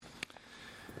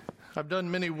I've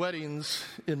done many weddings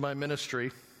in my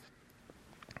ministry,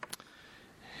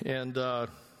 and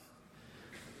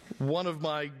one of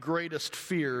my greatest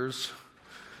fears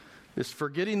is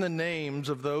forgetting the names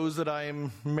of those that I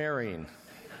am marrying.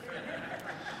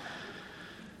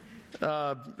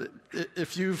 I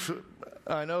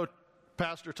know,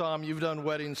 Pastor Tom, you've done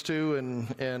weddings too,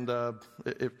 and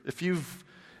if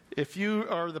you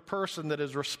are the person that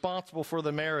is responsible for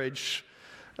the marriage,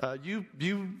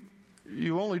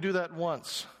 you only do that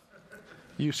once.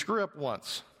 You screw up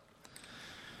once.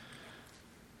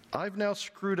 I've now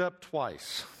screwed up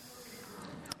twice.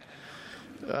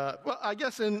 Well, I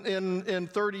guess in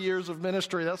 30 years of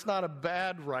ministry, that's not a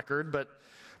bad record, but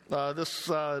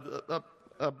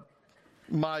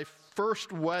my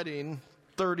first wedding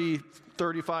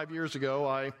 35 years ago,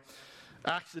 I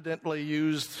accidentally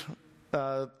used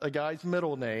a guy's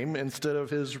middle name instead of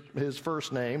his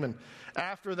first name. And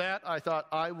after that, I thought,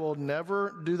 I will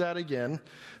never do that again.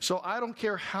 So I don't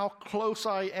care how close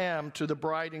I am to the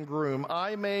bride and groom.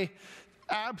 I may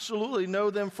absolutely know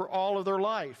them for all of their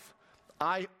life.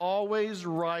 I always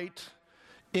write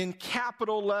in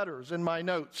capital letters in my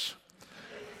notes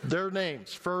their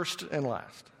names, first and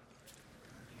last.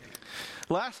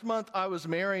 Last month, I was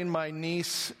marrying my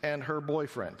niece and her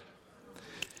boyfriend.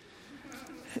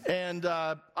 And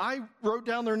I wrote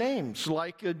down their names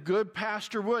like a good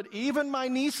pastor would, even my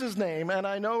niece's name, and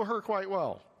I know her quite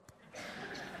well.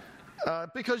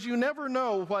 Because you never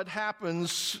know what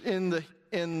happens in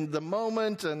the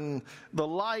moment and the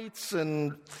lights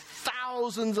and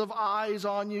thousands of eyes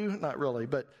on you. Not really,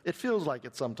 but it feels like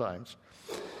it sometimes.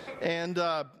 And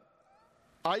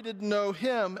I didn't know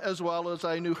him as well as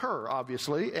I knew her,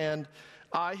 obviously, and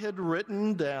I had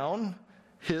written down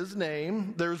his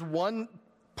name. There's one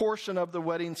portion of the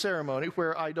wedding ceremony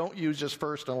where I don't use just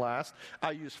first and last.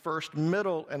 I use first,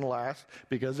 middle, and last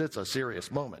because it's a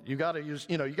serious moment. You got to use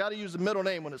the middle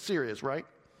name when it's serious, right?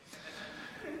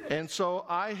 And so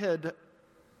I had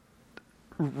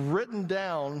written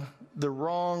down the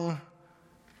wrong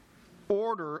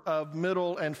order of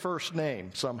middle and first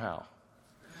name somehow.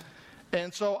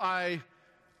 And so I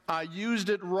used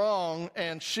it wrong,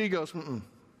 and she goes, "Mm-mm."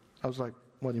 I was like,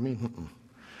 "What do you mean, mm-mm?"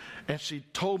 And she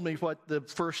told me what the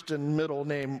first and middle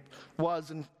name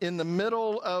was. And in the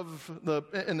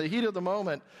heat of the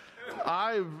moment,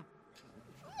 I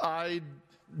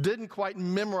didn't quite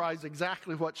memorize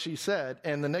exactly what she said.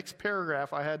 And the next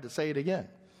paragraph, I had to say it again.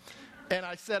 And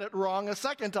I said it wrong a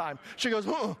second time. She goes,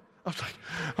 "Oh." I was like,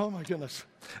 "Oh my goodness."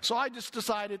 So I just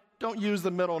decided, don't use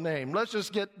the middle name. Let's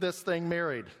just get this thing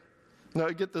married. No,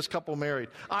 get this couple married.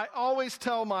 I always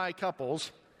tell my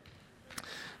couples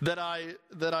that I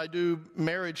do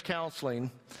marriage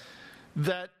counseling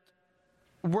that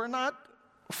we're not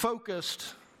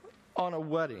focused on a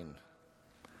wedding.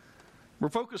 We're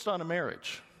focused on a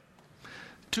marriage.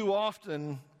 Too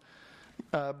often,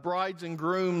 brides and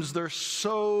grooms, they're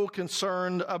so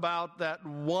concerned about that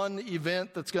one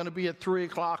event that's going to be at 3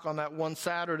 o'clock on that one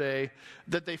Saturday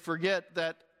that they forget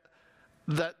that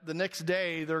the next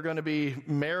day they're going to be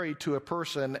married to a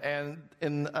person, and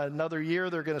in another year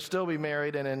they're going to still be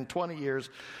married, and in 20 years.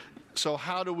 So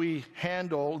how do we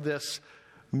handle this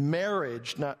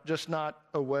marriage, not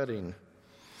a wedding?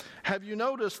 Have you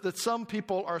noticed that some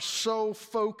people are so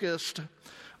focused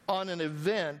on an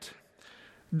event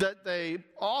that they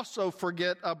also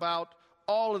forget about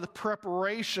all of the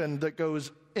preparation that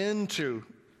goes into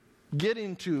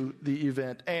getting to the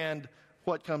event and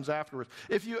what comes afterwards?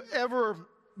 If you've ever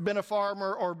been a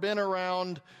farmer or been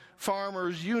around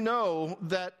farmers, you know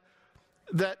that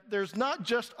there's not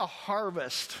just a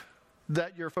harvest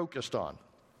that you're focused on.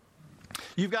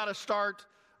 You've got to start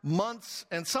months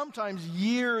and sometimes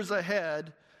years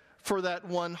ahead for that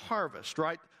one harvest,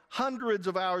 right? Hundreds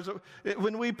of hours.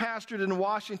 When we pastored in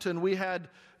Washington, we had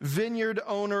vineyard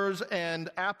owners and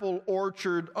apple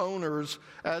orchard owners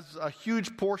as a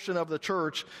huge portion of the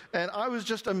church. And I was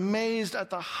just amazed at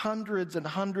the hundreds and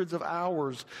hundreds of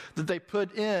hours that they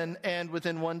put in, and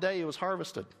within one day it was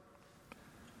harvested.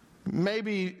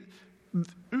 Maybe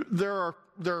there are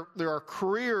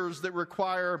careers that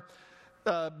require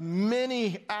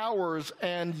many hours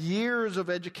and years of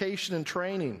education and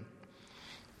training.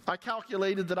 I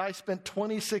calculated that I spent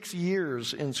 26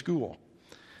 years in school.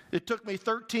 It took me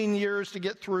 13 years to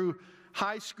get through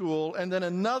high school, and then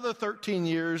another 13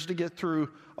 years to get through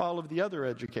all of the other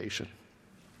education.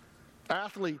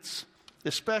 Athletes,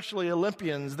 especially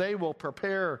Olympians, they will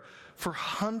prepare for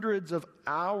hundreds of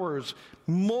hours,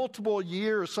 multiple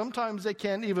years. Sometimes they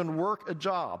can't even work a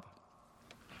job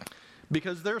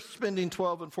because they're spending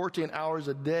 12 and 14 hours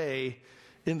a day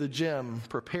in the gym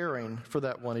preparing for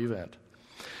that one event.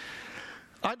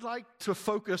 I'd like to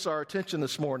focus our attention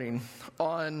this morning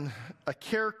on a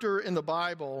character in the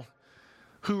Bible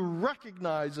who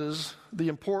recognizes the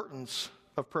importance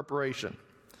of preparation.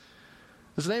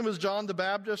 His name was John the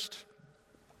Baptist.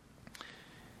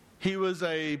 He was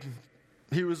a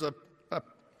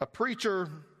preacher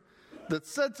that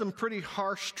said some pretty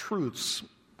harsh truths.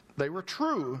 They were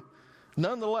true,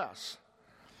 nonetheless.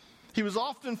 He was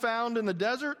often found in the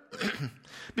desert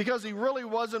because he really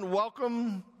wasn't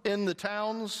welcome in the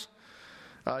towns.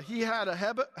 He had a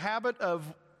habit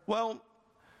of,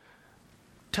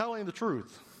 telling the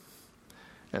truth.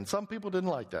 And some people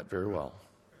didn't like that very well.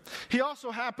 He also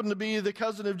happened to be the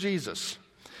cousin of Jesus.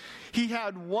 He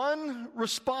had one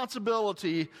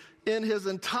responsibility in his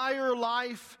entire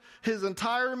life, his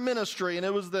entire ministry, and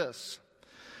it was this: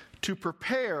 to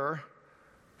prepare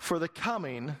for the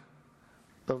coming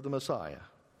of the Messiah.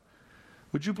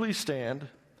 Would you please stand?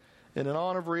 And in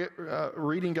honor of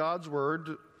reading God's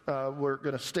Word, we're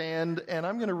going to stand, and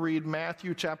I'm going to read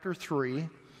Matthew chapter 3,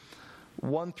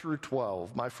 1 through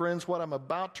 12. My friends, what I'm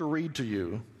about to read to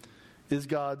you is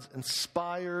God's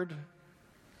inspired,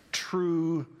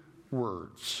 true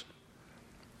words.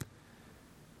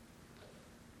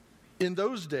 In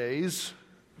those days,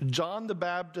 John the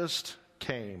Baptist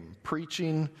came,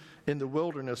 preaching in the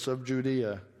wilderness of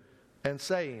Judea, and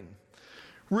saying,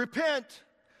 "Repent,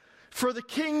 for the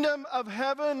kingdom of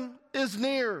heaven is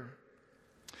near."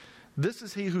 This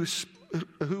is he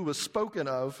who was spoken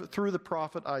of through the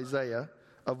prophet Isaiah,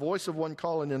 a voice of one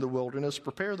calling in the wilderness,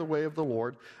 "Prepare the way of the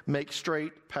Lord, make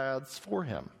straight paths for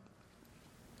him."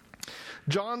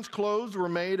 John's clothes were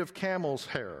made of camel's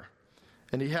hair,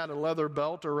 and he had a leather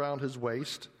belt around his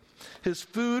waist. His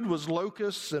food was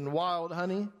locusts and wild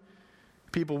honey.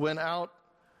 People went out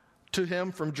to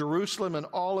him from Jerusalem and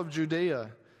all of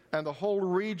Judea and the whole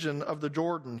region of the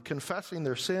Jordan. Confessing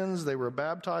their sins, they were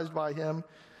baptized by him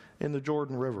in the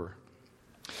Jordan River.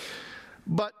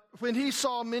 But when he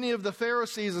saw many of the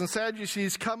Pharisees and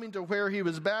Sadducees coming to where he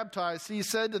was baptized, he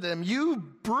said to them, "You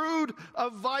brood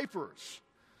of vipers,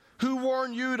 who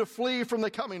warned you to flee from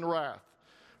the coming wrath?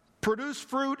 Produce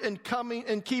fruit in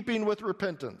keeping with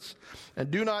repentance. And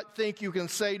do not think you can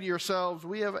say to yourselves,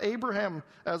 'We have Abraham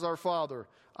as our father.'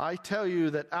 I tell you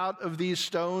that out of these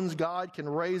stones God can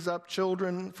raise up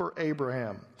children for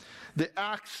Abraham. The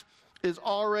axe is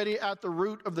already at the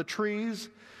root of the trees,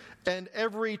 and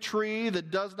every tree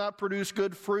that does not produce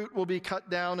good fruit will be cut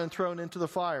down and thrown into the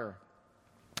fire.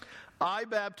 I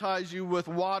baptize you with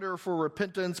water for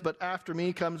repentance, but after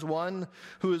me comes one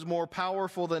who is more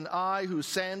powerful than I, whose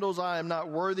sandals I am not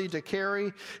worthy to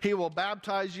carry. He will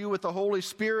baptize you with the Holy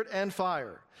Spirit and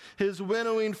fire. His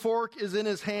winnowing fork is in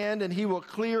his hand, and he will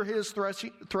clear his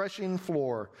threshing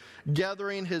floor,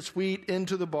 gathering his wheat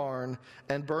into the barn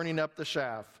and burning up the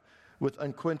chaff with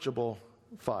unquenchable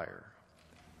fire."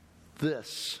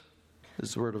 This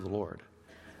is the word of the Lord.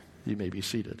 You may be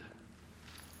seated.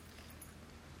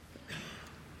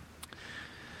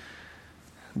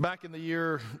 Back in the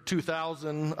year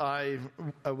 2000, I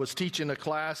was teaching a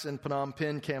class in Phnom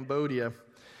Penh, Cambodia,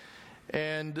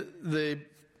 and the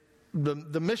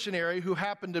missionary, who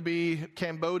happened to be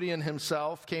Cambodian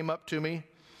himself, came up to me,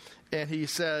 and he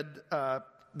said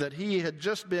that he had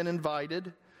just been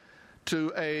invited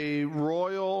to a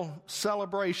royal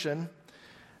celebration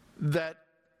that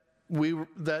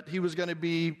he was going to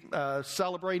be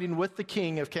celebrating with the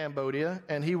king of Cambodia,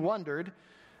 and he wondered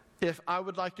if I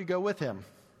would like to go with him.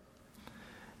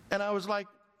 And I was like,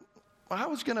 I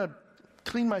was going to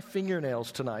clean my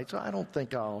fingernails tonight, so I don't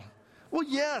think I'll. Well,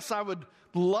 yes, I would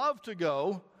love to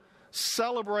go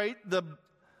celebrate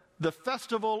the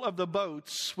Festival of the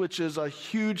Boats, which is a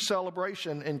huge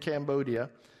celebration in Cambodia,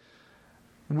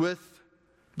 with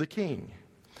the king.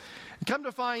 And come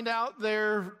to find out,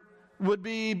 there would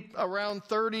be around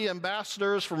 30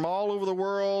 ambassadors from all over the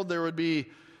world. There would be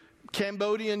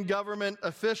Cambodian government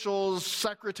officials,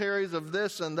 secretaries of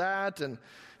this and that, and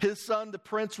his son, the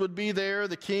prince, would be there.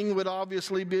 The king would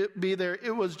obviously be there. It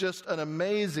was just an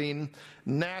amazing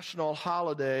national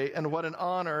holiday, and what an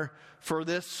honor for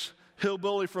this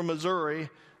hillbilly from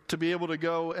Missouri to be able to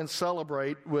go and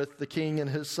celebrate with the king and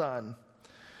his son.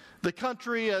 The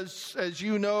country, as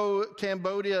you know,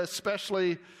 Cambodia,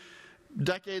 especially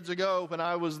decades ago when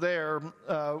I was there,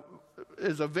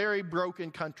 is a very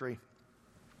broken country.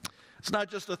 It's not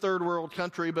just a third world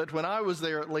country, but when I was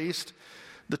there, at least,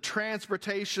 the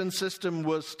transportation system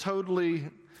was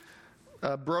totally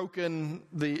broken.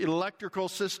 The electrical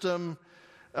system,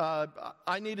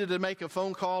 I needed to make a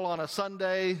phone call on a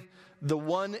Sunday. The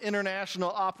one international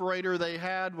operator they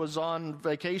had was on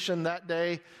vacation that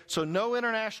day, so no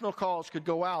international calls could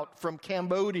go out from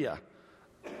Cambodia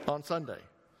on Sunday.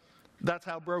 That's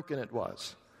how broken it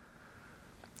was.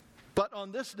 But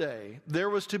on this day, there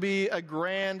was to be a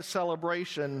grand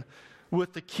celebration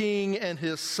with the king and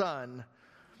his son.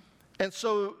 And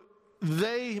so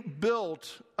they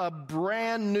built a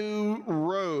brand new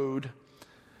road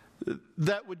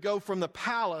that would go from the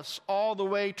palace all the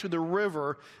way to the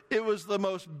river. It was the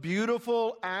most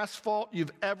beautiful asphalt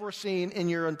you've ever seen in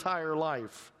your entire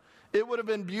life. It would have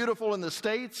been beautiful in the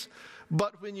States,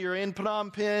 but when you're in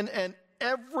Phnom Penh and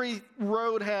every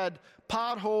road had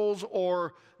potholes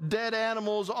or dead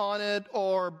animals on it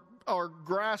or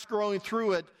grass growing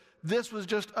through it, this was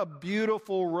just a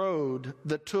beautiful road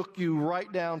that took you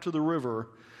right down to the river,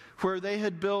 where they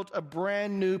had built a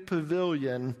brand new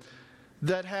pavilion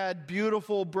that had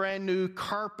beautiful brand new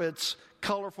carpets,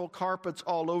 colorful carpets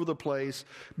all over the place,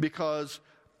 because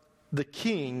the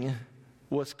king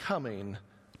was coming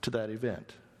to that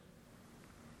event.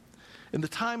 In the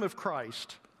time of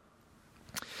Christ,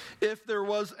 if there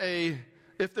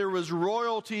was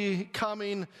royalty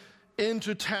coming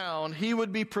into town, he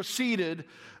would be preceded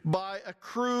by a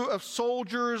crew of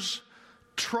soldiers,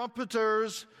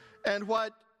 trumpeters, and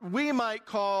what we might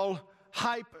call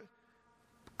hype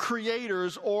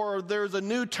creators, or there's a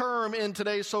new term in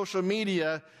today's social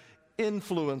media,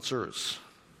 influencers.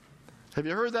 Have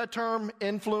you heard that term,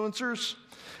 influencers?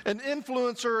 An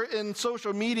influencer in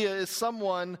social media is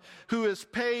someone who is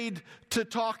paid to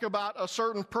talk about a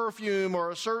certain perfume or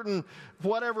a certain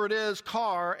whatever it is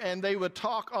car, and they would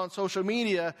talk on social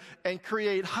media and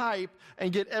create hype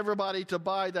and get everybody to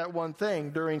buy that one thing.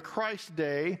 During Christ's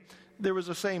day, there was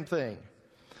the same thing.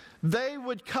 They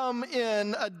would come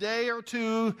in a day or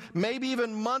two, maybe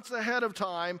even months ahead of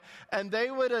time, and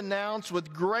they would announce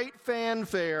with great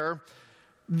fanfare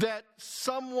that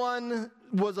someone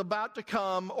was about to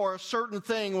come, or a certain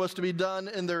thing was to be done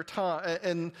in their time,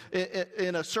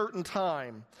 in a certain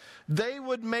time. They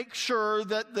would make sure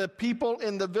that the people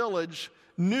in the village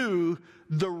knew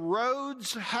the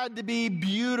roads had to be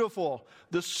beautiful.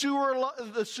 The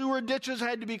sewer ditches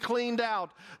had to be cleaned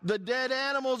out. The dead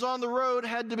animals on the road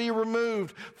had to be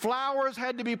removed. Flowers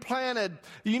had to be planted.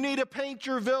 You need to paint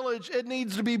your village. It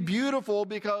needs to be beautiful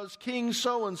because King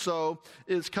so-and-so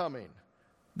is coming.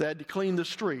 They had to clean the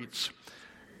streets.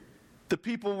 The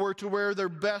people were to wear their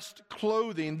best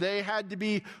clothing. They had to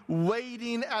be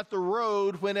waiting at the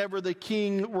road whenever the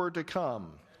king were to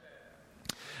come.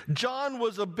 John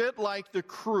was a bit like the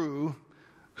crew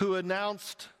who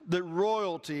announced that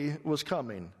royalty was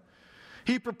coming.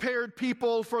 He prepared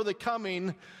people for the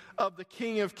coming of the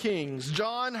King of Kings.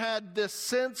 John had this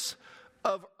sense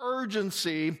of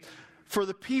urgency for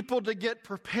the people to get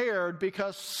prepared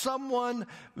because someone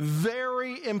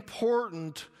very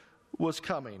important was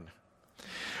coming.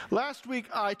 Last week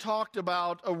I talked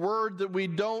about a word that we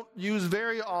don't use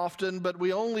very often, but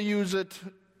we only use it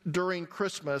during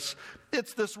Christmas.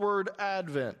 It's this word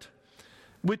Advent.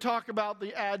 We talk about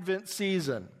the Advent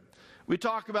season. We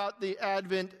talk about the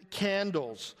Advent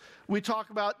candles. We talk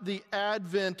about the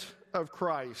Advent of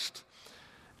Christ.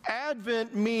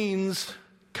 Advent means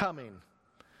coming.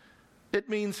 It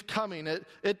means coming.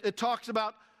 It talks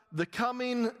about the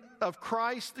coming of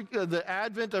Christ, the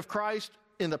advent of Christ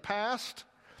in the past,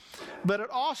 but it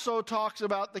also talks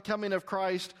about the coming of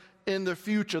Christ in the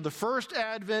future. The first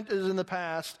advent is in the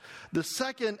past. The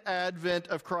second advent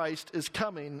of Christ is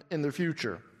coming in the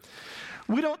future.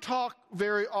 We don't talk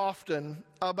very often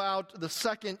about the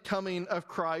second coming of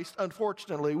Christ.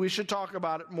 Unfortunately, we should talk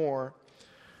about it more.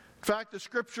 In fact, the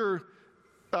scripture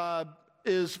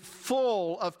is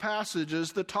full of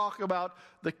passages that talk about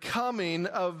the coming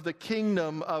of the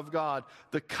kingdom of God,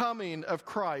 the coming of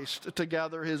Christ to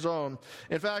gather his own.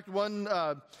 In fact, one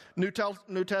New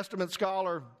Testament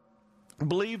scholar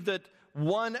believed that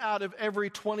 1 out of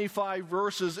every 25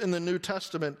 verses in the New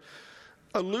Testament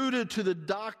alluded to the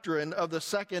doctrine of the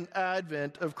second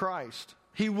advent of Christ.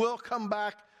 He will come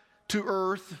back to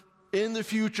earth in the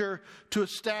future to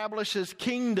establish his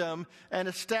kingdom and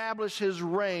establish his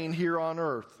reign here on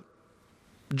earth.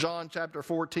 John chapter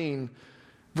 14,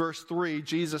 verse 3,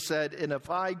 Jesus said, "And if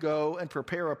I go and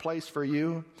prepare a place for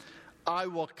you, I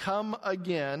will come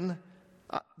again,"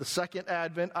 the second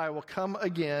advent, "I will come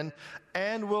again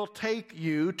and will take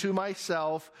you to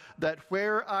myself, that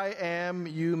where I am,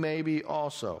 you may be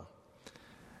also."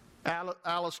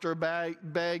 Alistair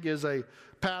Begg is a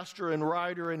pastor and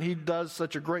writer, and he does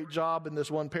such a great job in this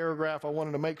one paragraph. I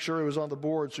wanted to make sure it was on the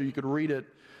board so you could read it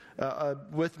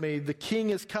with me. "The king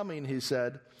is coming," he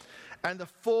said, "and the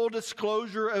full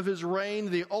disclosure of his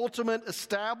reign, the ultimate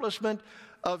establishment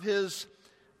of his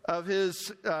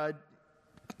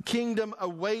kingdom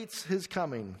awaits his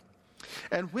coming.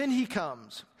 And when he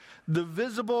comes, the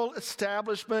visible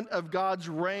establishment of God's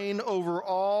reign over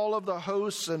all of the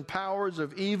hosts and powers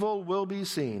of evil will be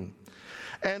seen.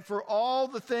 And for all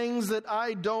the things that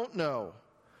I don't know,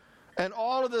 and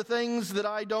all of the things that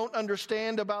I don't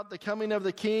understand about the coming of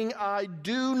the King, I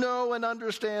do know and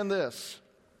understand this,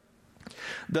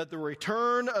 that the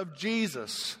return of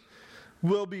Jesus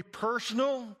will be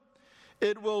personal,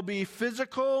 it will be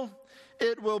physical,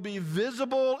 it will be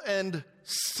visible and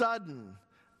sudden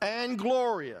and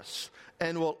glorious,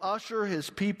 and will usher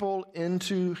his people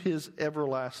into his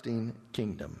everlasting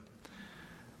kingdom.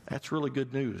 That's really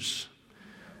good news,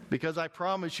 because I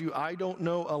promise you, I don't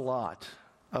know a lot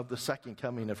of the second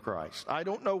coming of Christ. I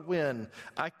don't know when.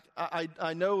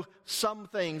 I know some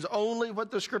things, only what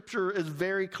the Scripture is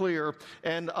very clear,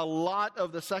 and a lot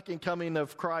of the second coming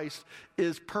of Christ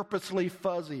is purposely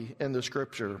fuzzy in the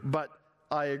Scripture. But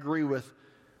I agree with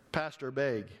Pastor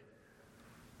Begg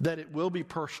that it will be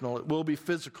personal, it will be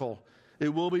physical, it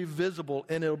will be visible,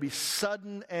 and it will be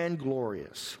sudden and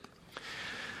glorious.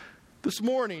 This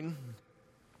morning,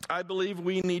 I believe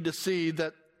we need to see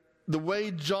that the way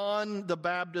John the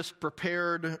Baptist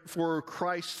prepared for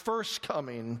Christ's first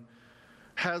coming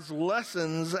has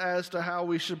lessons as to how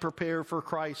we should prepare for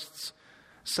Christ's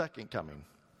second coming.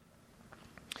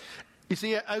 You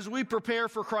see, as we prepare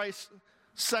for Christ's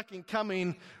second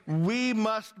coming, we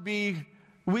must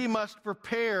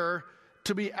prepare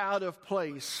to be out of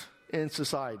place in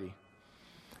society.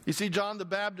 You see, John the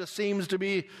Baptist seems to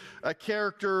be a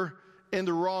character in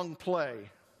the wrong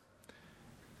play.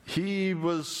 He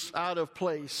was out of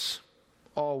place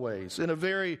always. In a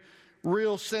very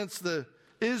real sense, the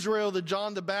Israel that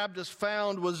John the Baptist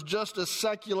found was just as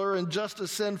secular and just as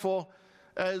sinful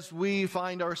as we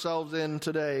find ourselves in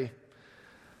today.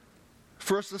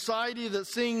 For a society that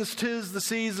sings "'Tis the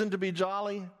season to be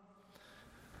jolly,"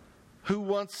 who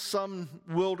wants some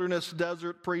wilderness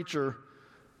desert preacher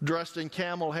dressed in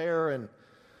camel hair and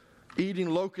eating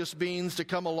locust beans to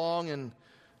come along and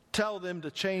tell them to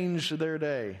change their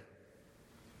day?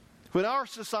 When our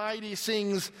society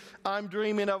sings "I'm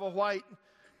dreaming of a white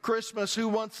Christmas," who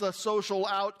wants the social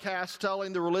outcast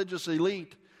telling the religious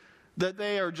elite that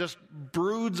they are just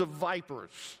broods of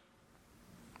vipers?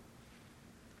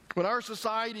 When our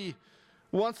society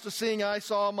wants to sing "I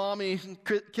saw mommy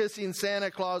kissing Santa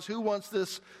Claus," who wants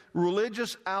this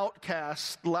religious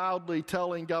outcast loudly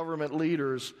telling government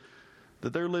leaders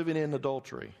that they're living in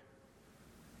adultery?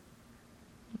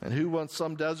 And who wants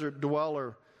some desert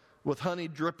dweller with honey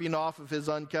dripping off of his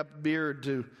unkept beard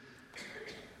to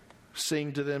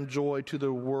sing to them, "Joy to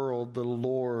the world, the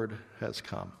Lord has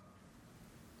come"?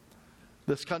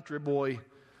 This country boy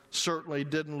certainly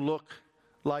didn't look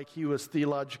like he was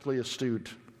theologically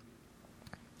astute.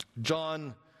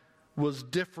 John was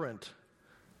different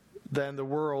than the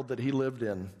world that he lived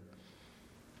in.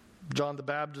 John the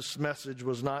Baptist's message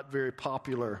was not very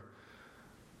popular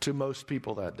to most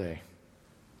people that day.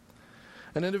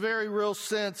 And in a very real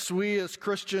sense, we as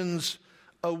Christians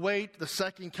await the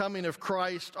second coming of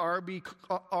Christ,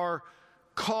 are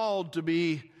called to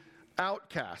be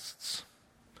outcasts.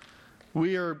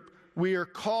 We are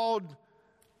called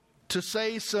to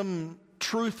say some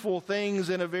truthful things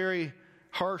in a very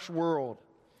harsh world.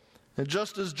 And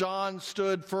just as John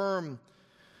stood firm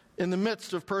in the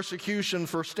midst of persecution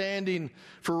for standing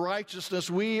for righteousness,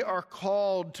 we are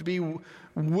called to be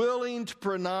willing to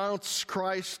pronounce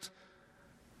Christ's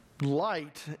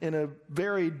light in a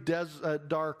very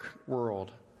dark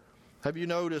world. Have you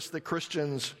noticed that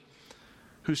Christians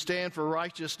who stand for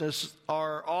righteousness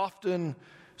are often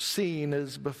seen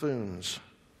as buffoons,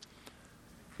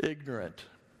 ignorant,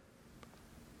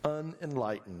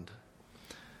 unenlightened?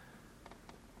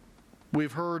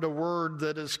 We've heard a word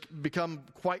that has become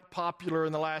quite popular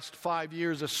in the last 5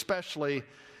 years especially.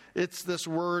 It's this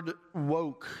word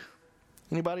woke.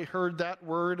 Anybody heard that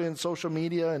word in social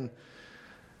media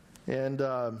and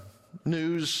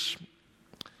news?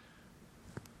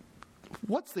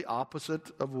 What's the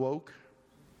opposite of woke?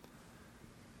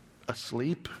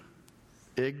 Asleep,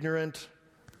 ignorant,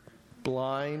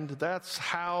 blind. That's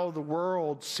how the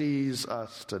world sees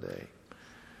us today.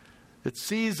 It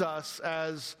sees us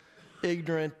as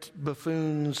ignorant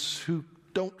buffoons who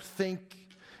don't think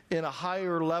in a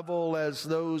higher level as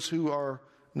those who are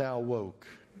now woke.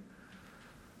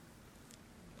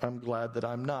 I'm glad that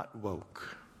I'm not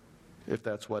woke, if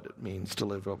that's what it means to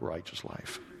live a righteous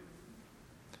life.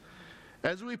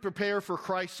 As we prepare for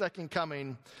Christ's second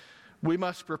coming, we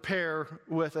must prepare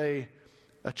with a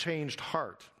changed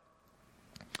heart.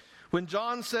 When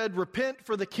John said, "Repent,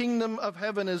 for the kingdom of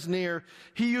heaven is near,"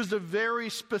 he used a very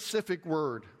specific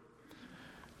word.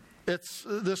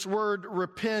 This word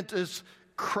repent is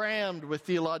crammed with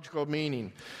theological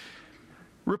meaning.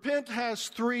 Repent has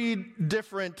three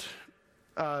different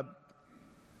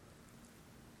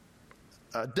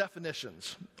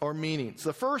definitions or meanings.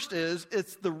 The first is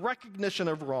it's the recognition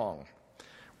of wrong.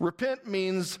 Repent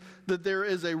means that there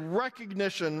is a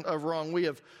recognition of wrong. We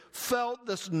have felt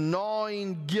this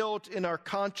gnawing guilt in our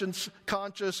conscience.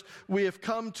 We have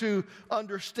come to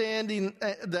understanding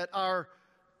that our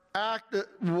act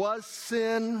was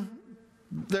sin.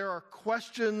 There are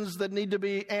questions that need to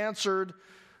be answered.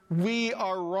 We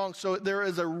are wrong. So there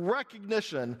is a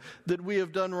recognition that we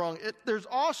have done wrong. There's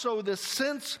also this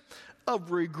sense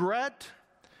of regret,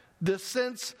 this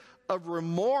sense of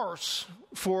remorse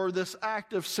for this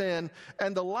act of sin.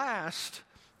 And the last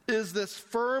is this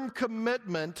firm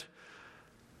commitment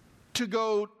to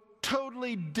go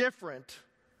totally different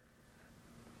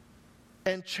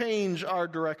and change our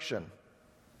direction.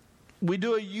 We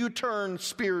do a U-turn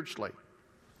spiritually.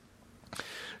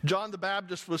 John the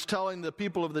Baptist was telling the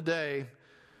people of the day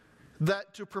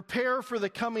that to prepare for the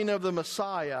coming of the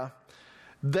Messiah,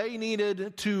 they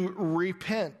needed to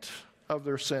repent of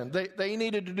their sin. They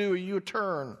needed to do a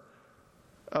U-turn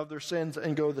of their sins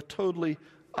and go the totally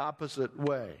opposite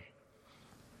way.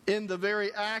 In the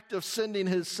very act of sending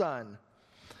his Son,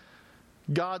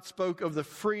 God spoke of the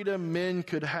freedom men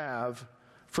could have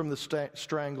from the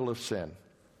strangle of sin.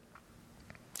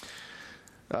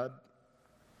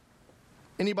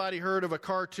 Anybody heard of a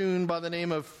cartoon by the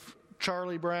name of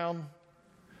Charlie Brown?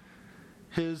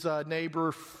 His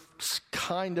neighbor,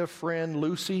 kind of friend,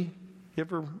 Lucy. You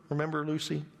ever remember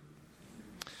Lucy?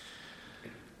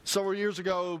 Several years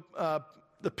ago,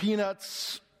 the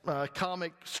Peanuts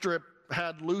comic strip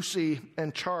had Lucy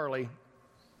and Charlie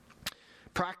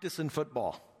practicing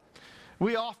football.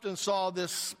 We often saw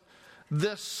this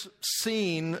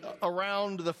scene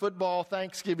around the football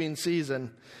Thanksgiving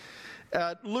season.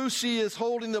 Lucy is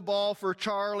holding the ball for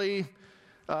Charlie.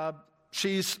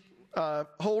 She's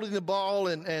holding the ball,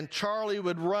 and Charlie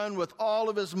would run with all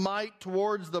of his might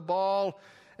towards the ball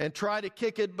and try to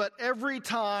kick it. But every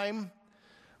time,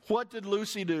 what did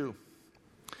Lucy do?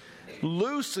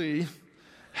 Lucy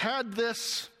had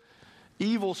this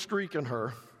evil streak in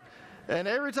her. And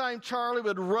every time Charlie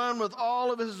would run with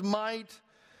all of his might,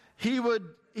 he would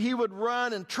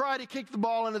run and try to kick the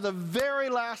ball, and at the very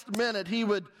last minute, she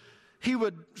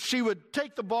would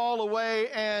take the ball away,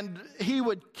 and he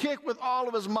would kick with all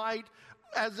of his might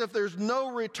as if there's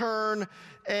no return,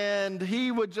 and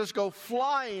he would just go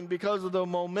flying because of the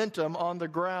momentum on the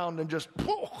ground and just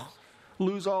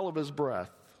lose all of his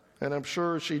breath. And I'm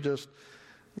sure she just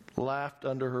laughed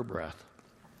under her breath.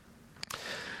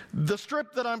 The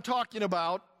strip that I'm talking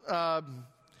about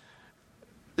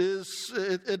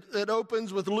it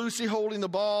opens with Lucy holding the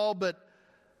ball, but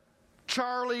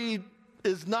Charlie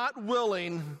is not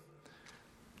willing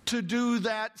to do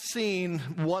that scene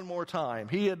one more time.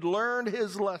 He had learned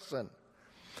his lesson.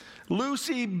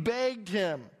 Lucy begged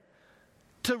him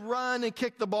to run and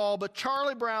kick the ball, but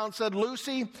Charlie Brown said,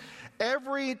 "Lucy,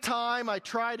 every time I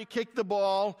try to kick the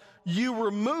ball, you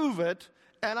remove it,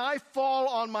 and I fall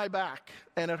on my back,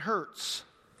 and it hurts."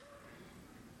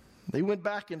 They went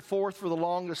back and forth for the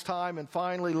longest time, and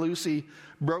finally Lucy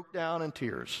broke down in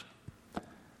tears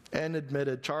and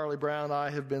admitted, "Charlie Brown, I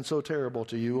have been so terrible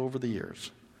to you over the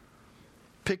years.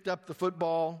 Picked up the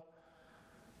football,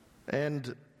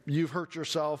 and you've hurt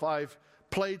yourself. I've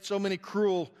played so many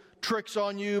cruel tricks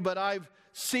on you, but I've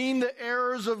seen the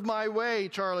errors of my way,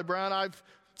 Charlie Brown. I've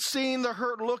seen the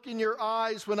hurt look in your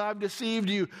eyes when I've deceived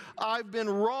you. I've been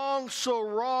wrong, so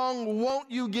wrong. Won't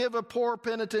you give a poor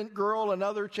penitent girl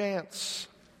another chance?"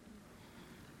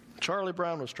 Charlie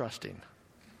Brown was trusting.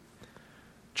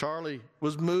 Charlie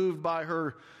was moved by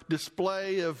her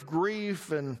display of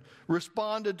grief and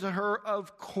responded to her,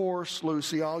 "Of course,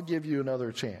 Lucy, I'll give you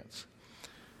another chance."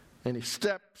 And he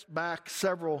steps back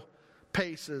several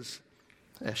paces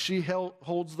as she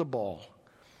holds the ball.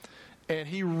 And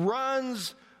he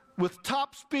runs with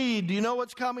top speed. Do you know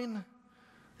what's coming?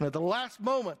 And at the last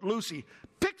moment, Lucy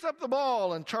picks up the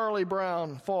ball, and Charlie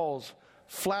Brown falls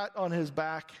flat on his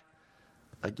back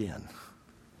again.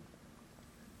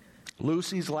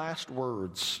 Lucy's last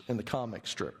words in the comic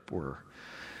strip were,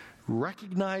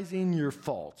 "Recognizing your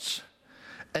faults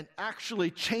and actually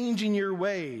changing your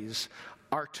ways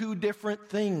are two different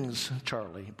things,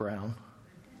 Charlie Brown."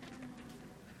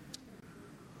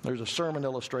 There's a sermon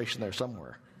illustration there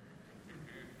somewhere.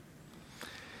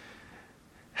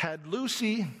 Had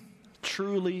Lucy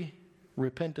truly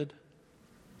repented?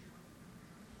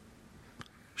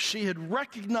 She had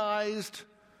recognized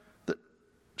that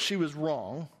she was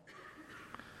wrong.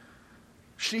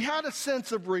 She had a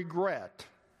sense of regret.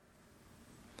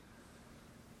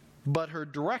 But her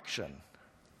direction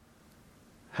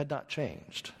had not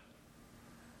changed.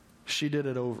 She did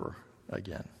it over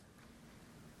again.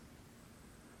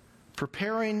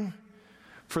 Preparing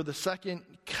for the second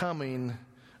coming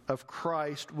of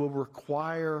Christ will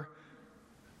require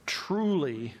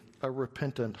truly a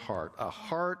repentant heart, a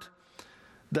heart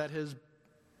that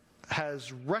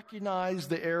has recognized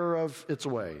the error of its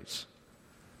ways,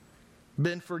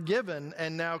 been forgiven,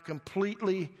 and now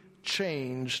completely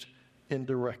changed in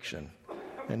direction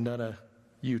and done a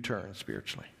U-turn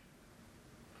spiritually.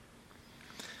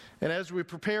 And as we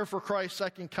prepare for Christ's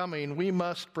second coming, we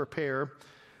must prepare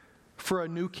for a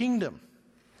new kingdom.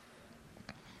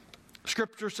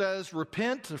 Scripture says,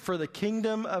 repent, for the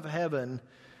kingdom of heaven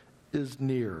is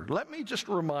near. Let me just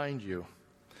remind you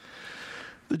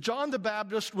that John the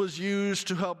Baptist was used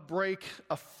to help break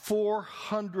a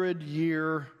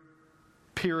 400-year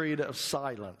period of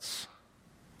silence.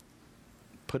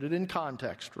 Put it in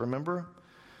context, remember?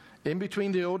 In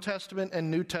between the Old Testament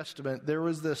and New Testament, there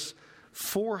was this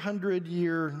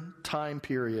 400-year time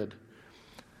period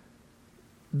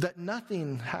that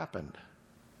nothing happened,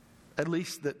 at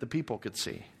least that the people could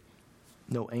see.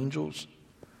 No angels,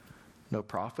 no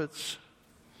prophets,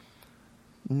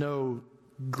 no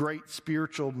great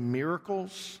spiritual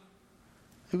miracles.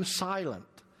 It was silent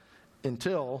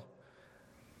until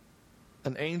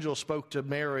an angel spoke to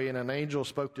Mary and an angel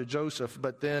spoke to Joseph,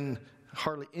 but then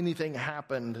hardly anything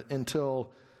happened until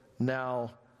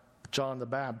now John the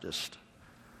Baptist.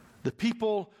 The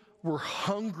people were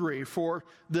hungry for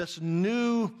this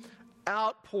new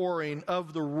outpouring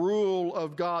of the rule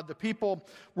of God. The people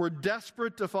were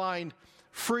desperate to find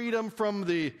freedom from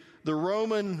the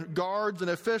Roman guards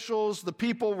and officials. The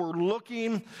people were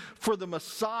looking for the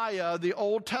Messiah the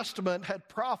Old Testament had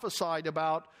prophesied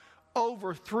about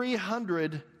over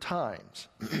 300 times.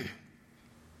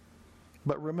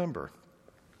 But remember,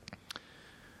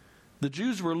 the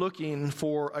Jews were looking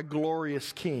for a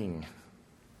glorious king.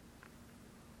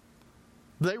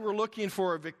 They were looking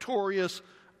for a victorious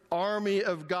army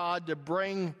of God to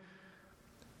bring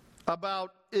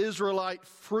about Israelite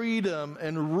freedom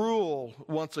and rule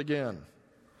once again.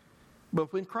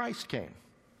 But when Christ came,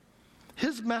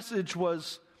 his message of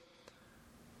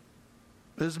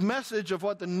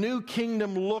what the new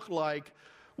kingdom looked like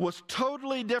was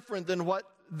totally different than what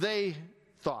they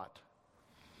thought.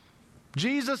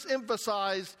 Jesus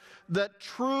emphasized that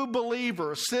true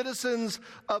believers, citizens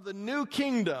of the new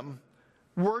kingdom,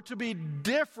 were to be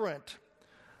different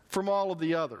from all of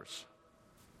the others.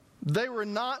 They were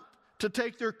not to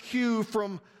take their cue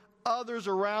from others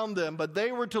around them, but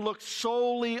they were to look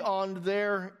solely on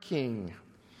their king.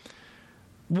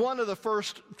 One of the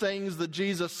first things that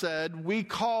Jesus said, we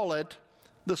call it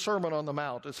the Sermon on the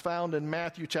Mount. It's found in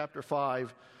Matthew chapter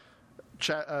 5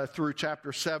 through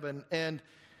chapter 7. And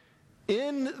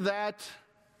in that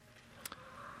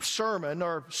sermon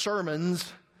or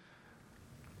sermons,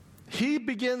 he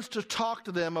begins to talk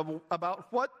to them about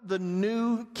what the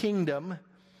new kingdom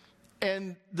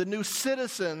and the new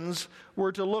citizens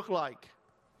were to look like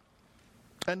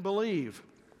and believe.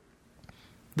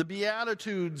 The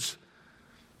Beatitudes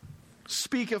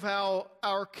speak of how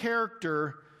our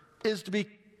character is to be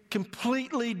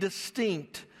completely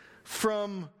distinct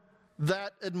from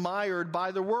that admired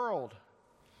by the world.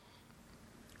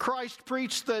 Christ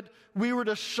preached that we were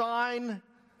to shine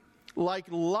like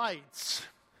lights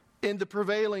in the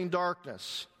prevailing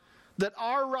darkness, that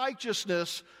our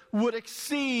righteousness would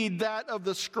exceed that of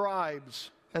the scribes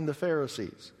and the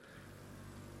Pharisees,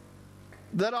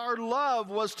 that our love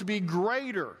was to be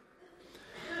greater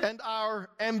and our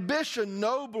ambition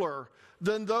nobler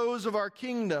than those of our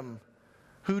kingdom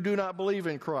who do not believe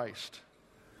in Christ.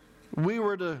 We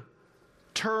were to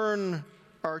turn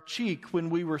our cheek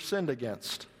when we were sinned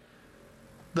against,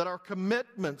 that our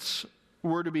commitments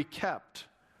were to be kept,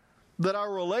 that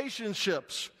our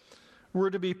relationships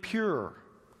were to be pure.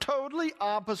 Totally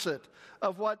opposite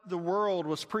of what the world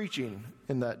was preaching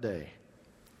in that day.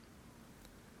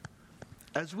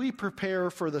 As we prepare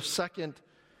for the second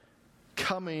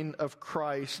coming of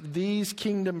Christ, these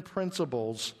kingdom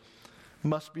principles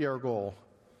must be our goal.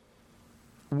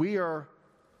 We are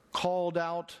called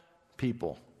out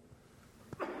people.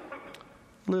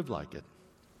 Live like it.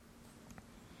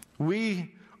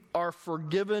 We are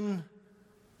forgiven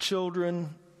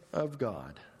children of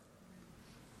God.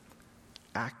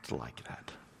 Act like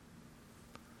that.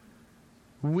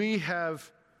 We have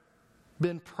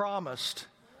been promised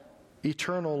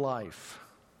eternal life.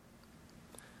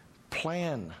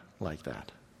 Plan like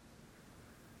that.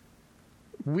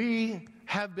 We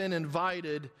have been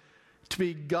invited to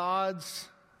be God's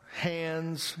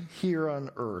hands here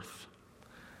on earth.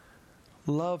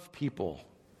 love people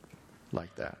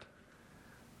like that.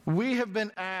 We have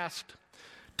been asked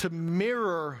to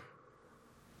mirror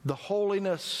the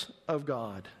holiness of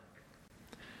God.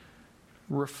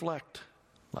 Reflect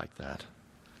like that.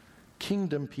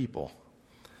 Kingdom people.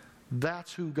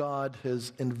 That's who God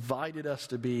has invited us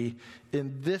to be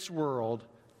in this world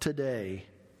today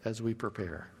as we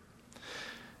prepare.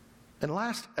 And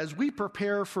last, as we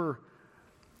prepare for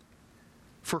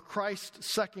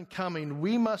Christ's second coming,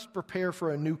 we must prepare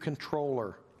for a new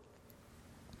controller.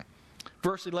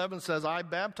 Verse 11 says, I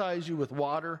baptize you with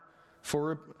water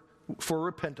for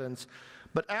repentance,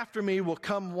 but after me will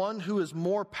come one who is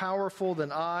more powerful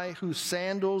than I, whose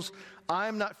sandals I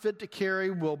am not fit to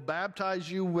carry, will baptize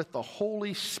you with the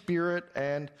Holy Spirit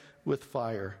and with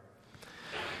fire.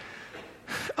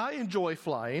 I enjoy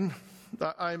flying.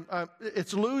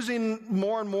 It's losing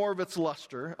more and more of its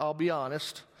luster, I'll be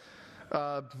honest.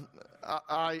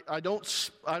 I don't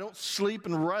sleep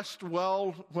and rest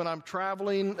well when I'm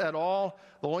traveling at all.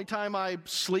 The only time I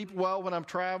sleep well when I'm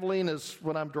traveling is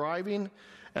when I'm driving,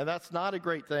 and that's not a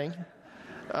great thing.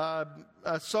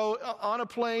 So on a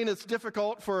plane, it's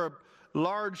difficult for a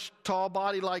large, tall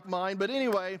body like mine. But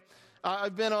anyway,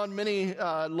 I've been on many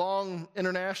long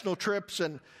international trips,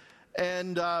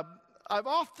 and I've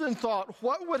often thought,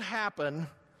 what would happen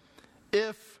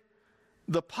if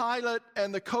the pilot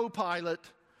and the co-pilot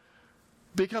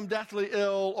become deathly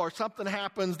ill, or something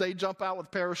happens, they jump out with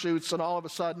parachutes, and all of a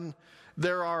sudden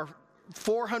there are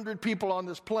 400 people on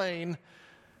this plane,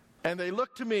 and they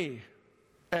look to me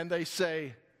and they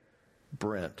say,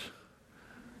 Brent,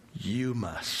 you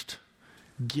must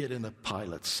get in the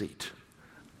pilot's seat.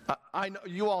 I know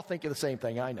you all think of the same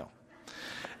thing, I know.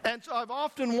 And so I've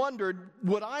often wondered,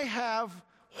 would I have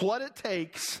what it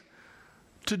takes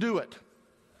to do it?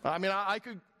 I mean,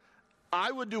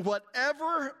 I would do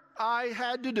whatever I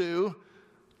had to do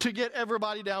to get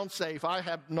everybody down safe. I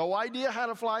have no idea how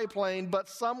to fly a plane, but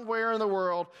somewhere in the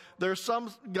world, there's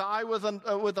some guy with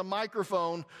a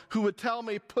microphone who would tell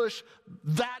me, push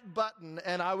that button,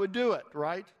 and I would do it,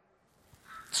 right?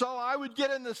 So I would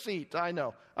get in the seat. I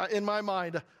know. In my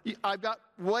mind, I've got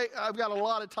a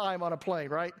lot of time on a plane,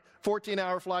 right?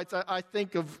 14-hour flights. I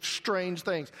think of strange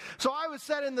things. So I would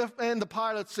sit in the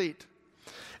pilot's seat.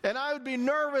 And I would be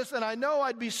nervous, and I know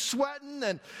I'd be sweating,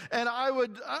 and I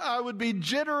would be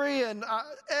jittery, and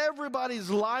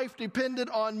everybody's life depended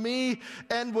on me.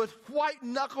 And with white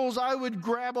knuckles, I would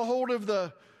grab a hold of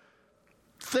the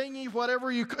thingy,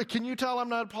 whatever can you tell I'm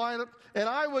not a pilot? And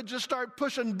I would just start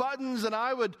pushing buttons, and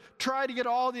I would try to get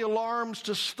all the alarms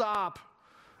to stop.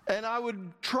 And I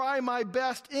would try my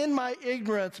best in my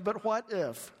ignorance, but what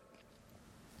if?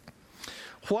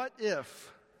 What if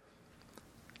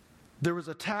there was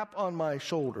a tap on my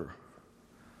shoulder,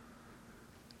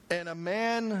 and a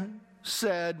man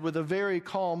said with a very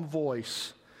calm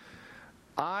voice,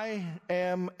 I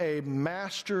am a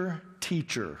master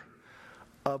teacher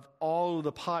of all of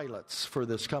the pilots for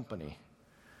this company.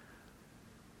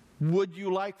 Would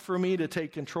you like for me to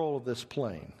take control of this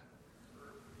plane?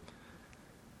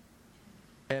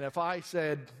 And if I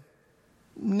said,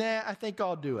 nah, I think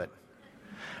I'll do it,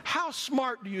 how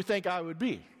smart do you think I would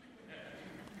be?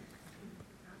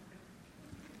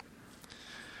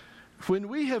 When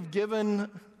we have given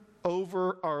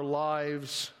over our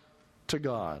lives to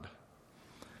God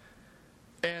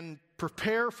and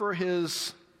prepare for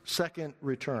His second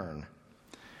return,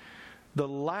 the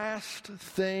last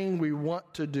thing we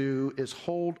want to do is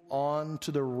hold on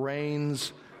to the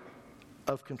reins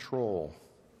of control.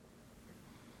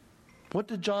 What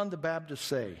did John the Baptist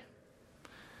say?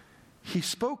 He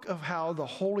spoke of how the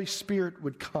Holy Spirit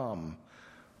would come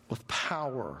with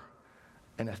power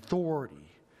and authority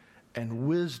and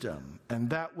wisdom, and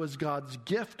that was God's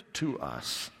gift to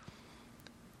us.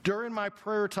 During my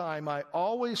prayer time, I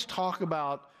always talk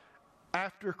about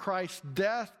after Christ's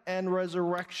death and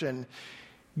resurrection,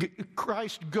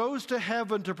 Christ goes to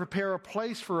heaven to prepare a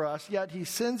place for us, yet He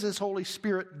sends His Holy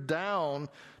Spirit down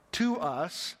to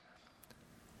us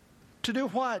to do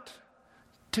what?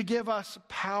 To give us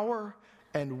power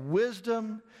and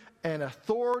wisdom and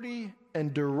authority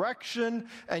and direction,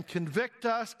 and convict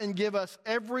us and give us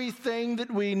everything that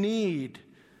we need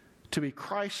to be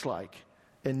Christ-like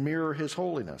and mirror His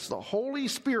holiness. The Holy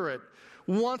Spirit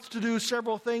wants to do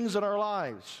several things in our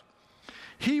lives.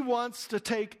 He wants to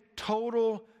take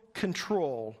total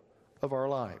control of our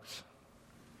lives.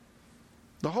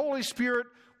 The Holy Spirit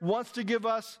wants to give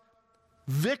us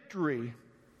victory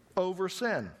over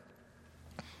sin.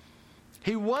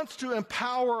 He wants to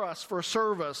empower us for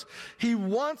service. He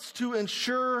wants to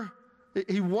ensure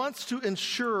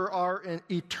our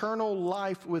eternal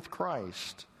life with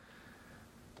Christ.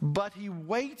 but he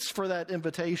waits for that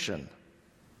invitation.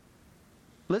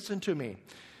 Listen to me.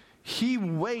 He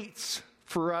waits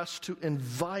for us to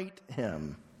invite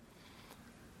him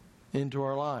into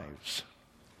our lives.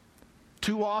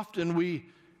 Too often we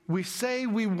say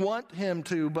we want him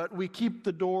to, but we keep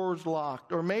the doors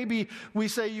locked. Or maybe we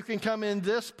say you can come in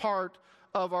this part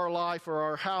of our life or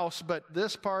our house, but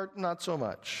this part, not so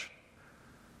much.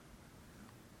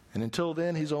 And until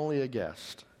then, he's only a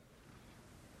guest.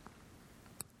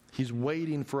 He's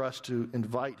waiting for us to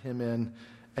invite him in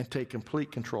and take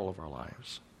complete control of our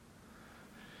lives.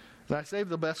 And I saved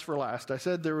the best for last. I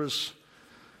said there was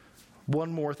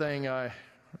one more thing. I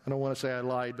don't want to say I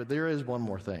lied, but there is one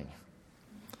more thing.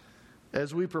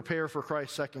 As we prepare for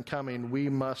Christ's second coming, we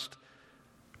must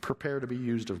prepare to be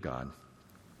used of God.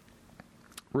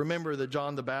 Remember that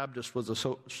John the Baptist was a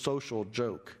social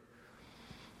joke.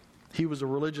 He was a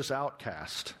religious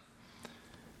outcast.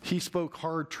 He spoke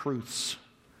hard truths.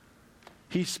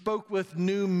 He spoke with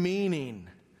new meaning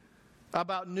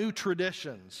about new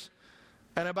traditions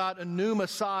and about a new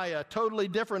Messiah, a totally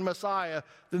different Messiah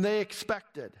than they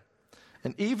expected.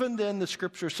 And even then, the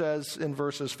scripture says in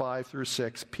verses 5 through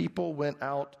 6, people went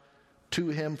out to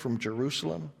him from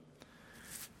Jerusalem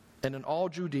and in all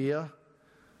Judea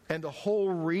and the whole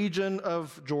region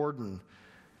of Jordan,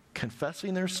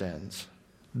 confessing their sins.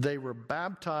 They were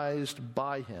baptized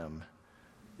by him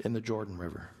in the Jordan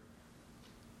River.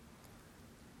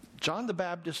 John the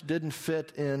Baptist didn't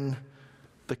fit in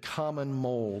the common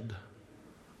mold,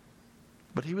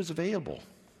 but he was available.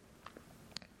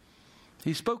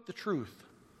 He spoke the truth.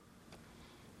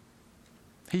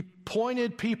 He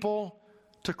pointed people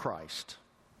to Christ.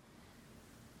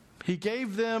 He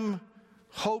gave them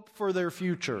hope for their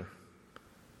future.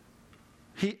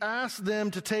 He asked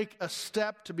them to take a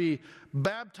step to be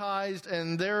baptized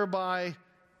and thereby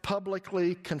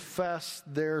publicly confess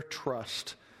their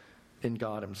trust in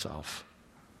God himself.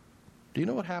 Do you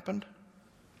know what happened?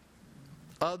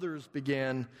 Others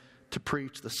began to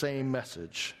preach the same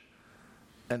message,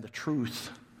 and the truth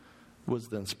was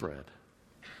then spread.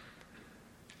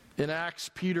 In Acts,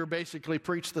 Peter basically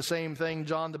preached the same thing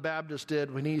John the Baptist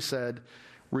did when he said,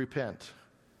 "Repent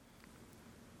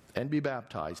and be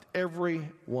baptized, every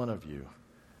one of you,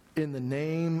 in the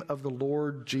name of the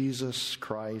Lord Jesus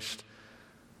Christ,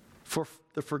 for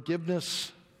the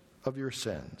forgiveness of your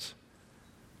sins.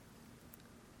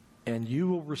 And you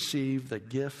will receive the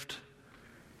gift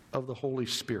of the Holy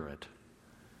Spirit."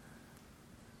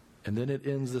 And then it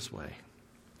ends this way.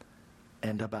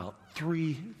 And about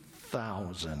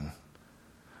 3,000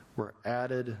 were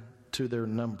added to their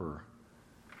number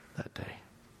that day.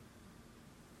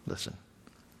 Listen.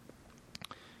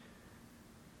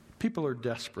 People are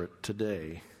desperate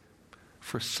today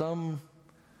for some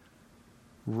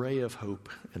ray of hope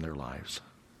in their lives.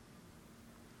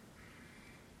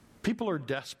 People are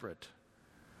desperate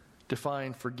to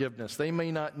find forgiveness. They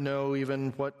may not know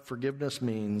even what forgiveness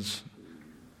means,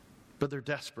 but they're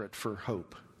desperate for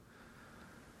hope.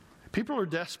 People are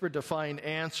desperate to find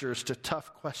answers to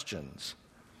tough questions.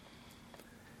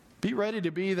 Be ready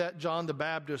to be that John the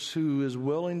Baptist who is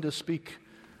willing to speak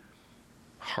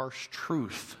harsh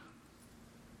truth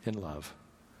in love.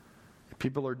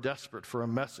 People are desperate for a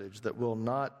message that will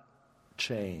not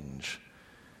change.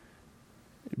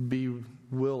 Be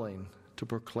willing to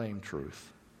proclaim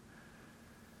truth.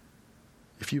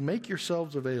 If you make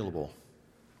yourselves available,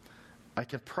 I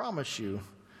can promise you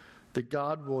that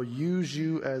God will use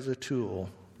you as a tool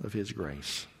of his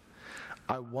grace.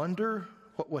 I wonder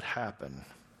what would happen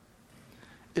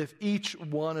if each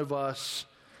one of us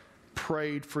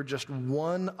prayed for just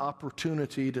one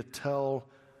opportunity to tell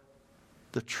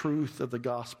the truth of the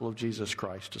gospel of Jesus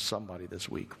Christ to somebody this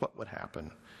week. What would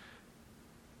happen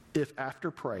if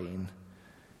after praying,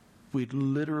 we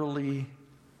literally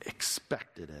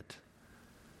expected it?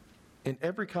 In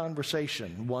every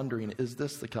conversation, wondering, is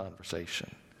this the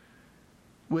conversation?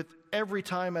 With every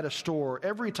time at a store,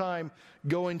 every time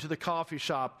going to the coffee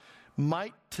shop,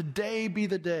 might today be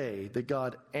the day that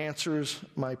God answers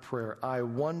my prayer? I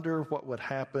wonder what would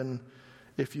happen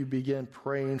if you begin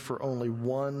praying for only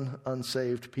one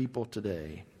unsaved people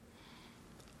today.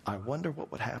 I wonder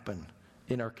what would happen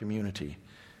in our community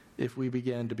if we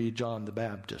began to be John the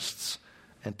Baptists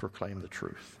and proclaim the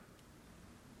truth.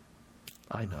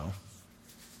 I know.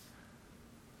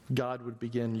 God would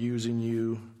begin using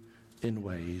you in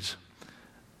ways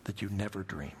that you never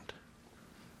dreamed.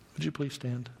 Would you please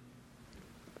stand?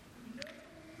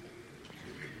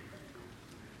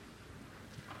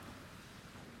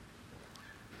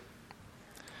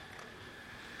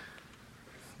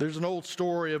 There's an old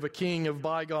story of a king of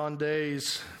bygone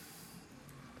days.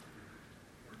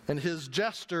 and his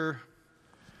jester,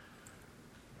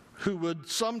 who would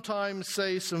sometimes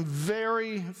say some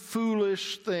very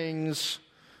foolish things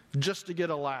just to get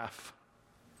a laugh.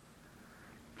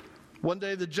 One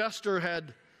day the jester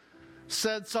had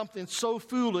said something so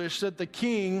foolish that the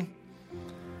king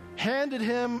handed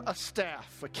him a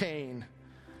staff, a cane,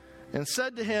 and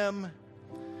said to him,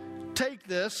 "Take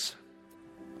this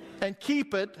and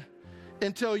keep it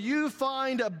until you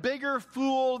find a bigger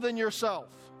fool than yourself."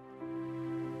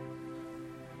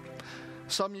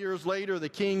 Some years later, the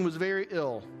king was very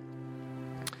ill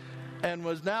and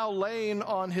was now laying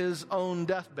on his own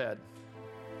deathbed.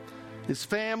 His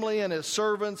family and his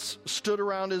servants stood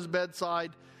around his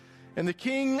bedside, and the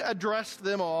king addressed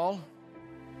them all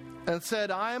and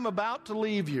said, "I am about to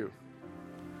leave you.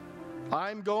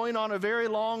 I am going on a very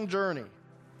long journey,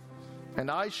 and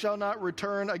I shall not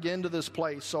return again to this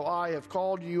place, so I have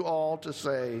called you all to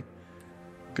say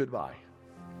goodbye."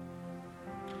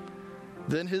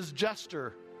 Then his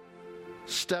jester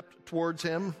stepped towards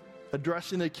him.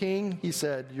 Addressing the king, he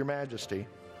said, "Your Majesty,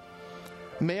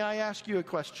 may I ask you a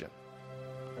question?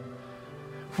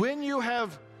 When you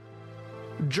have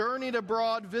journeyed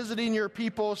abroad, visiting your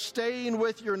people, staying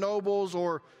with your nobles,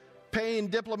 or paying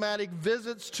diplomatic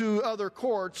visits to other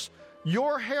courts,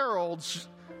 your heralds,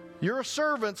 your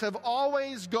servants have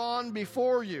always gone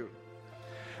before you,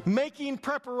 making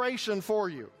preparation for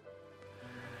you.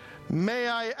 May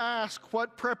I ask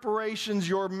what preparations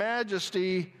your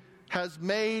Majesty has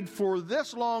made for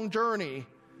this long journey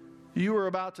you are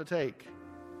about to take?"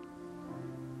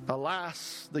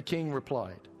 "Alas," the king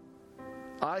replied,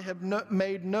 "I have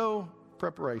made no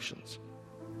preparations."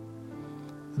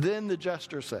 Then the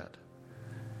jester said,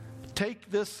 "Take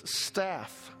this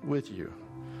staff with you,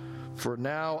 for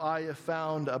now I have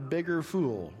found a bigger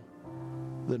fool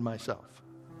than myself."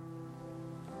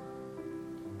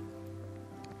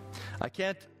 I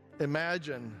can't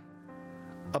imagine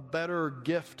a better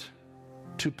gift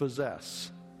to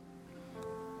possess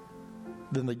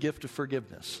than the gift of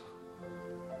forgiveness.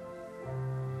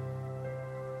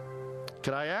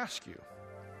 Can I ask you,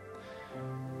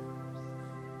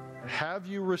 have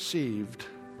you received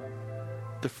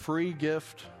the free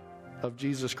gift of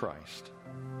Jesus Christ?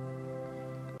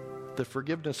 The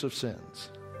forgiveness of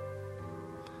sins.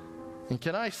 And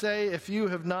can I say, if you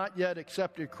have not yet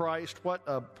accepted Christ, what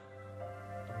a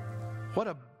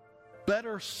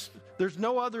better, there's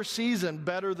no other season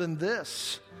better than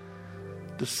this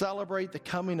to celebrate the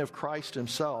coming of Christ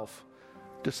himself,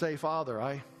 to say,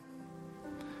 "Father,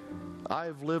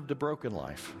 I've lived a broken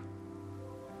life.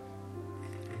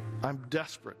 I'm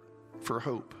desperate for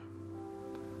hope.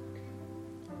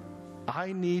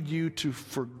 I need you to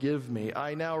forgive me.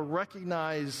 I now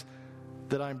recognize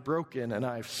that I'm broken and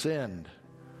I've sinned.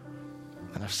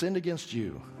 And I've sinned against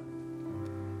you.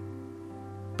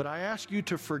 But I ask you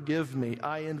to forgive me.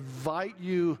 I invite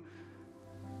you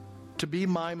to be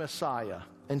my Messiah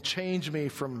and change me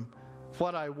from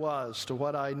what I was to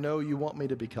what I know you want me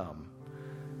to become."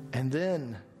 And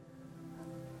then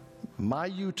my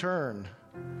U-turn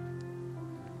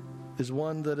is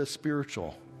one that is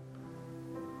spiritual.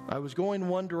 I was going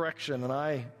one direction, and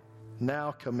I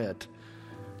now commit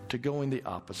to going the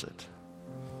opposite.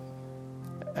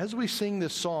 As we sing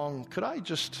this song, could I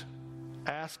just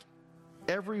ask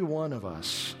every one of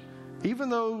us, even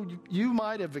though you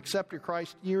might have accepted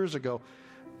Christ years ago,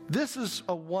 this is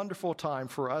a wonderful time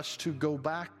for us to go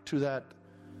back to that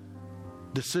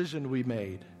decision we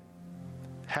made.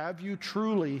 Have you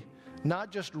truly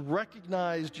not just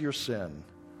recognized your sin,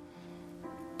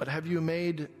 but have you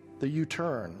made the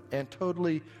U-turn and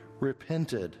totally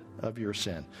repented of your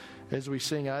sin? As we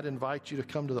sing, I'd invite you to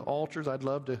come to the altars. I'd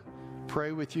love to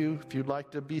pray with you. If you'd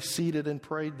like to be seated and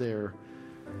prayed there,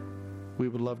 we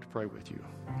would love to pray with you.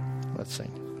 Let's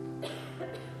sing.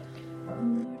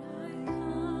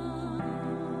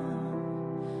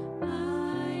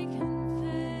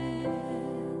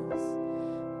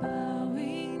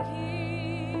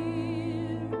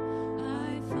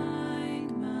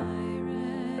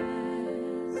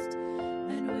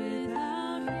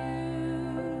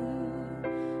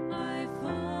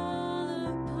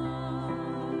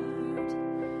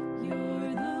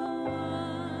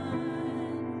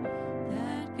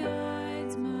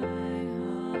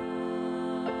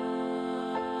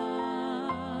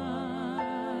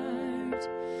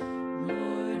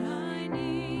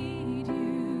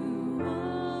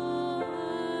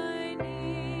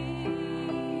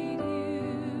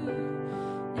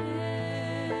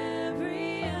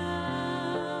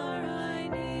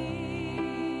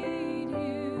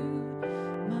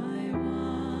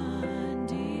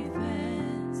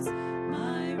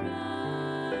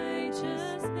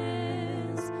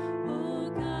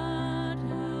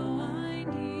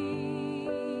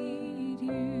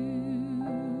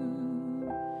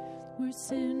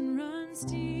 sin runs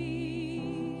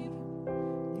deep.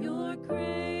 Your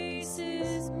grace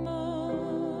is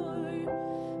more.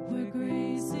 Where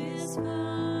grace is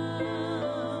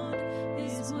found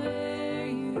is where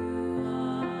you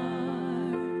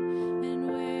are. And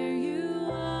where you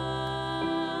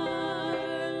are,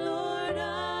 Lord,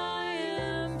 I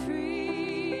am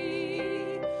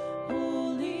free.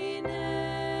 Holiness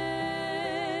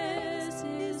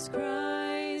is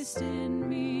Christ in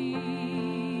me.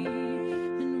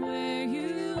 And where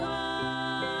you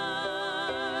are,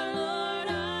 Lord,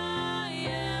 I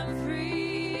am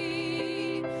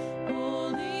free.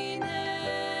 Holiness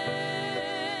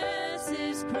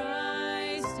is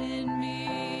Christ in me.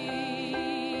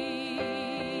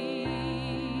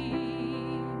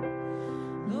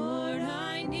 Lord,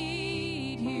 I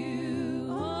need you.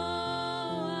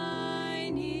 Oh,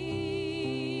 I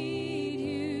need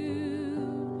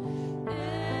you.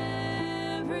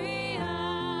 Every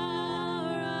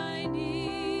hour I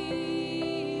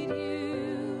need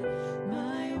you.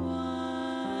 My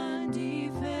one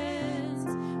defense,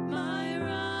 my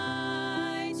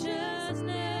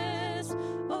righteousness.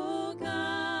 Oh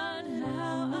God,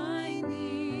 how I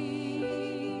need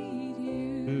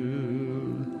you.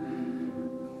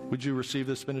 Would you receive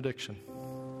this benediction?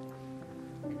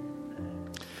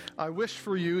 I wish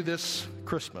for you this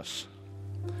Christmas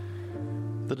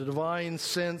that a divine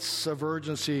sense of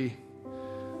urgency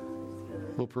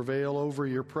will prevail over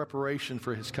your preparation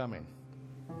for his coming.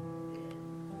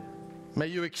 May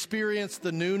you experience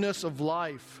the newness of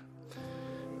life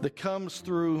that comes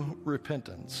through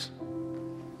repentance.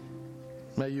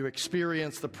 May you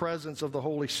experience the presence of the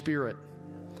Holy Spirit,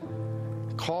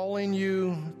 calling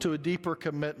you to a deeper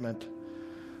commitment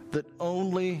that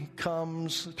only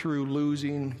comes through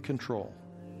losing control.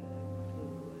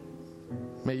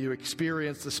 May you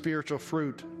experience the spiritual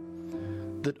fruit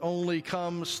that only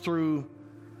comes through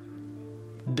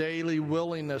daily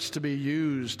willingness to be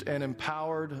used and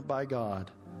empowered by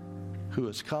God, who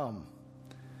has come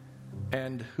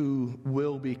and who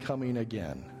will be coming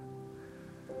again.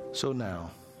 So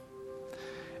now,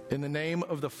 in the name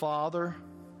of the Father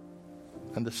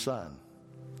and the Son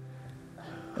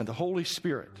and the Holy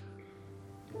Spirit,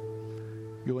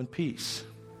 go in peace,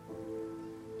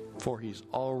 for he's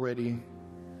already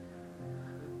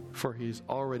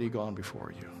gone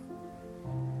before you.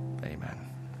 Amen.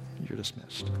 You're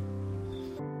dismissed.